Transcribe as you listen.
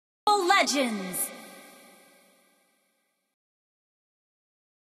Legends!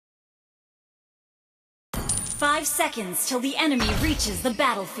 Five seconds till the enemy reaches the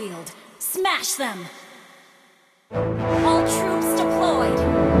battlefield. Smash them! All troops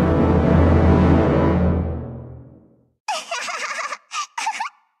deployed!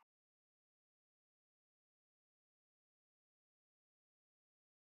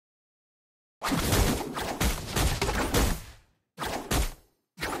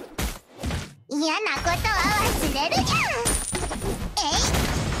嫌なことは忘れるじゃん。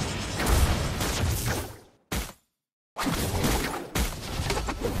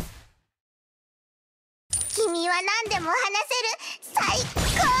君は何でも話せる最高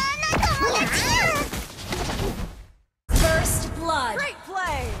の友達や。First blood! Great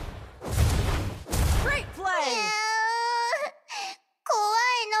play! Great play! 怖い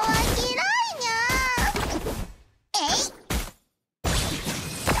のは嫌いにゃ。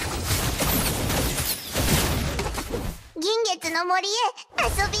銀月の森へ遊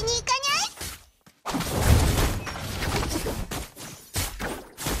びに行かにゃい。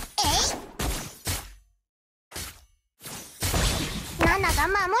ナナが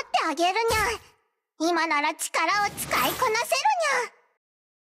守ってあげるにゃ。今なら力を使いこなせる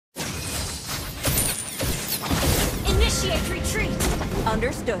にゃ。 Initiate retreat!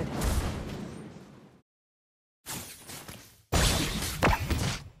 Understood.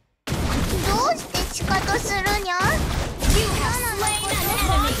 どうして仕方するにゃ。 You have slain an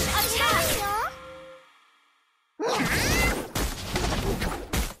enemy! Attack! にゃ。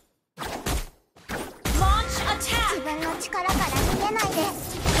 Launch attack! 自分の力から逃げないで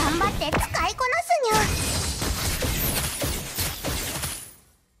頑張って使いこなすに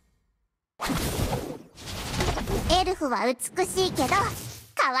ゃ。エルフは美しいけど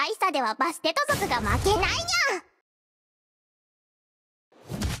可愛さではバステト族が負けないにゃ。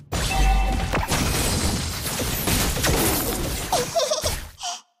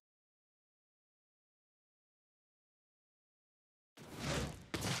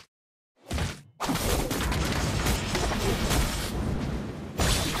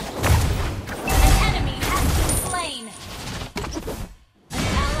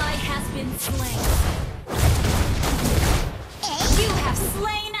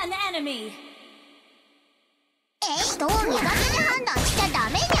人を見かけで判断しちゃダ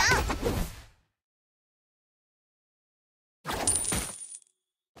メにゃ。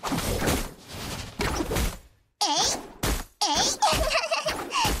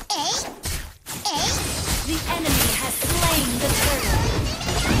The enemy has slain the turtle.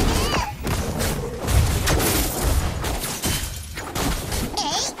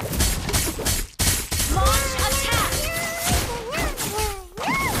 Launch attack!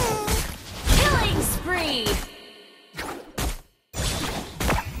 Killing spree!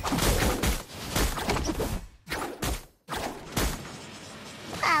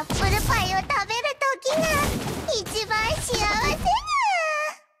 アップルパイを食べる時が一番幸せにゃ。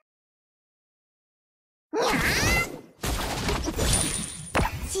にゃ。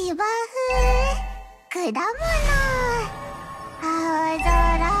芝生、果物、青空、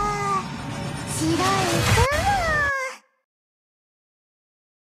白い雲。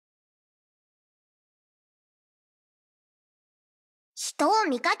人を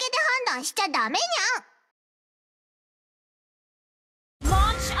見かけで判断しちゃダメにゃ。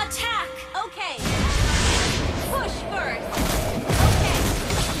Launch attack! Okay. Push first. Okay.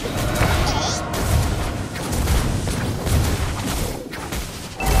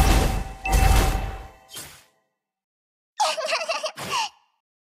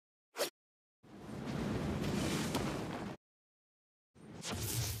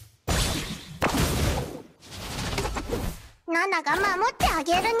 ナナが守ってあ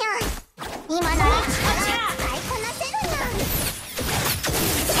げるにゃ。今なら力を使いこなせるにゃ。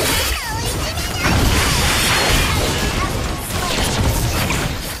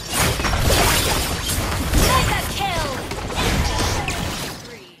Mega kill!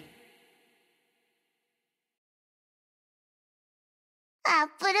 アッ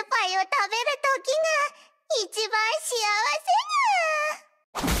プルパイを食べる時が一番幸せにゃ。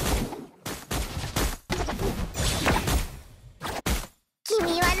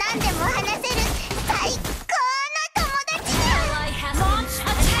君は何でも話せる最高な友達にゃ。 Ally has launch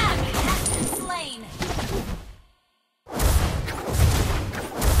attack! Has been slain.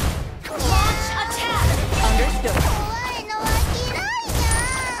 Launch attack! Understood. 怖いのは嫌いに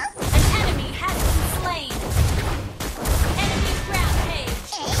ゃ。 An enemy has been slain. Enemy rampage.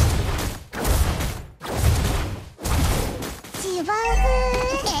 芝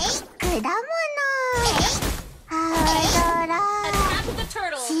生、果物、青空、 Attack the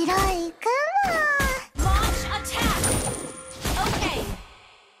turtle. 白い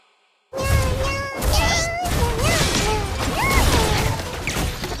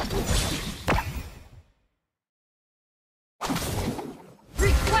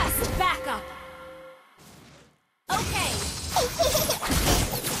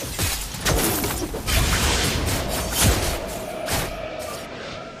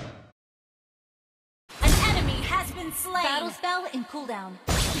battle spell in cooldown.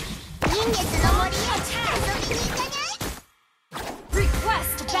 銀月の森へ遊びに行かない？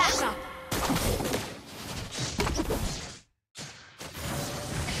 Request backup.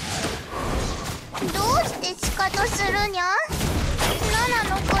 どうしてシカトするにゃ？ナ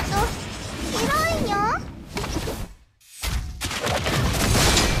ナのこと嫌いにゃ？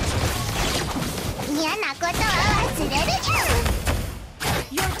嫌なことは忘れるにゃ。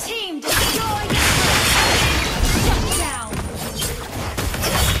 Your team destroyed it. Shut down.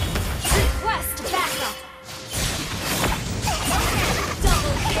 Request backup.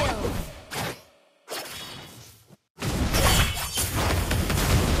 Double kill.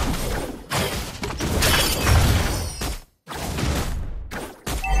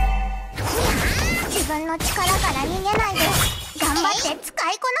 自分の力から逃げないで頑張って使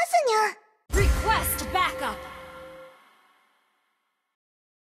いこなすにゃ。 Request backup.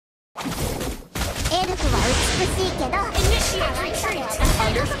 エルフは美しいけど Initiate 可愛さで retreat. 私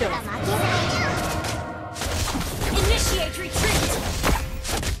のことが負けないにゃ。 Initiate retreat.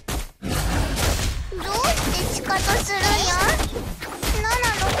 どうしてシカトするにゃ？ナナ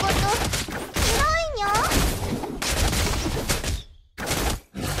のこと嫌いにゃ。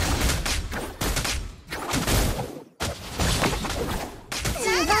違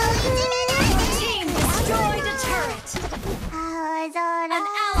う Your team destroyed a turret. 青空 An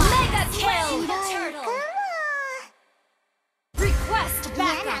ally. Mega kill. 白い Turtle. 雲 Request 嫌な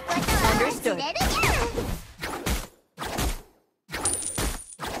backup. ことは忘れるにゃ。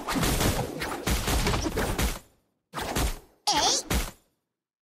えい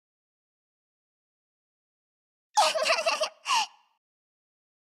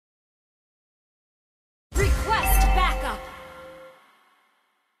Request backup.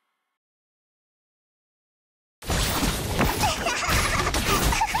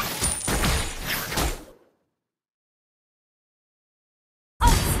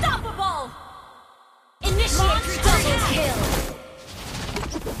 Unstoppable. Initiate double kill.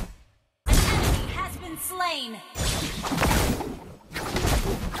 An enemy has been slain.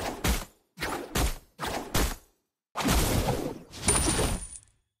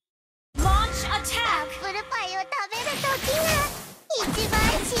 Launch アッ attack. プルパイを食べるときが一番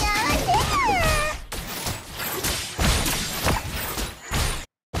幸せだ。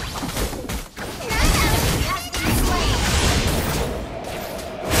なんだ Has been slain.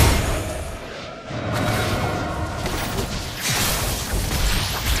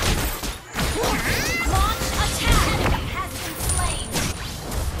 Launch attack. Enemy has been slain.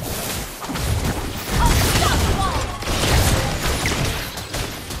 Unstoppable.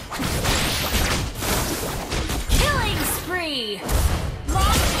 Killing spree.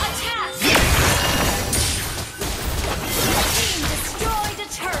 Launch attack. Your team destroyed a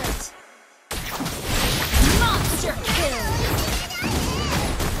turret. Monster kill.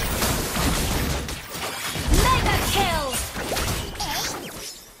 Mega kill.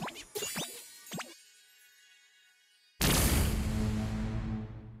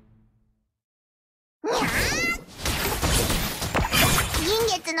にゃー銀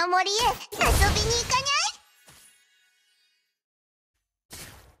月の森へ遊びに行かにゃい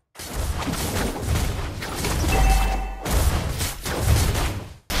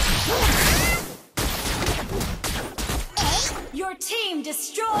？Your team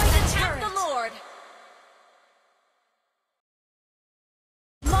destroyed a turret. The Lord.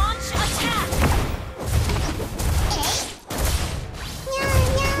 Launch attack. にゃー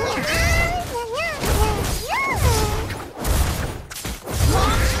にゃーにゃーにゃーにゃーにゃーにゃー。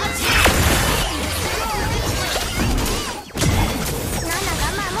 Launch attack. ナナが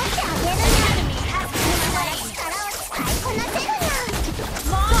守ってあげるにゃ。 Enemy has been 力を使いこなせるにゃ。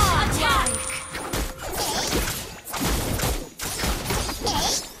 slain. Launch attack.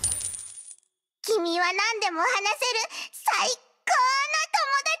 君は何でも話せる最高な友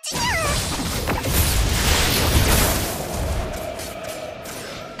達にゃ。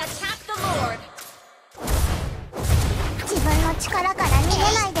 Attack the Lord. 自分の力から逃げ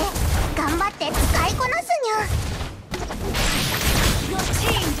ないで頑張って使いこなすにゃ。 Your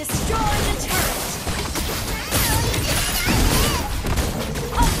team destroyed a turret.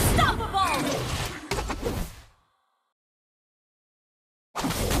 Unstoppable.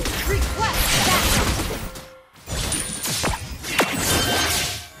 Request backup.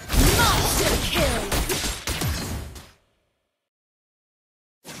 Monster kill.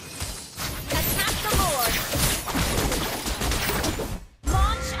 Attack the Lord.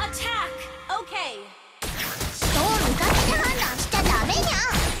 Launch attack. Okay.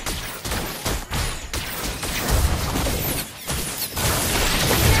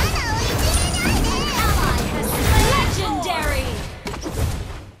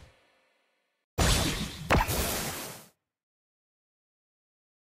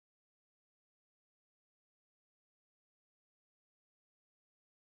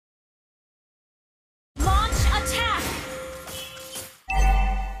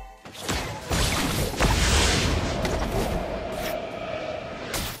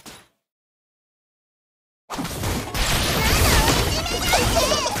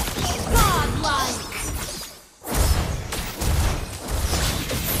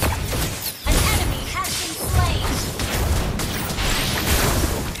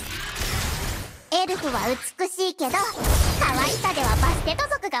 美しいけど可愛さではバステト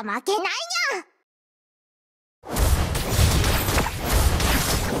族が負けないにゃ。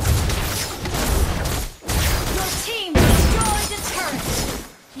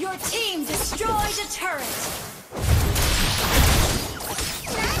Your team destroyed a turret!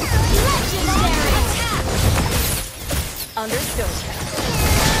 Legendary attack! Understood.